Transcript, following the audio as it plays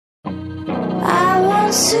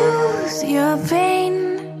soothe your pain.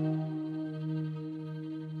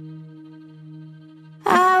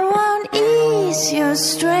 I won't ease your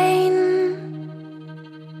strain.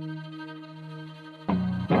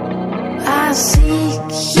 I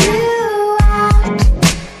seek you out,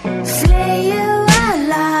 flay you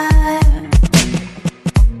alive.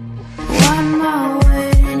 One more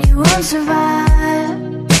word and you won't survive.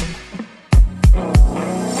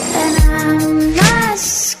 And I'm not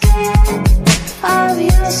scared of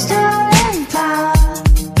your stolen power.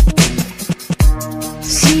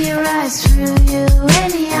 See right through you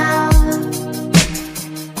anyhow.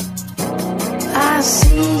 I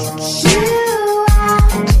seek you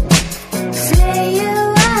out, flay you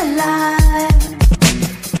alive.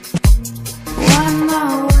 One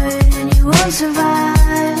more word and you won't survive.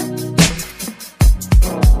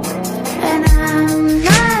 And I'm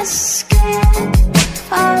not scared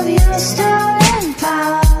of your stolen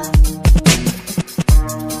power.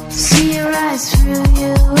 See right through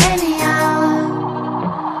you anyhow.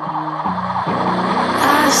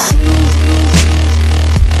 I see.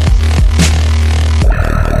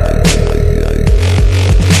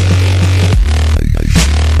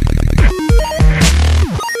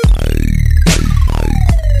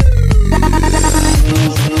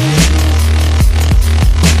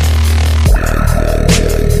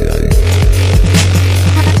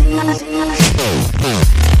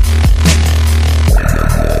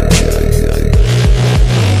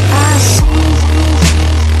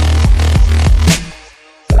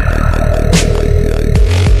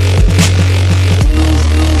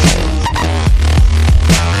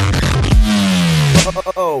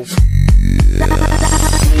 Oh.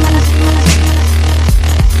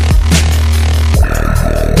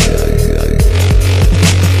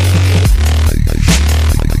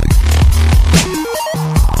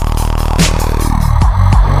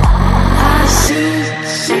 I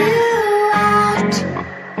seek you out,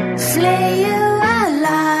 flay you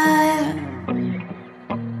alive.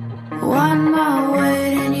 One more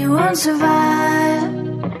word and you won't survive.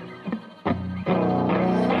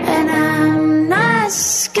 And I'm not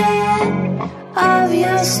scared of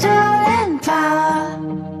your stolen power.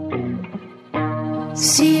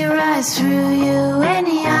 See right through you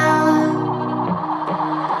anyhow.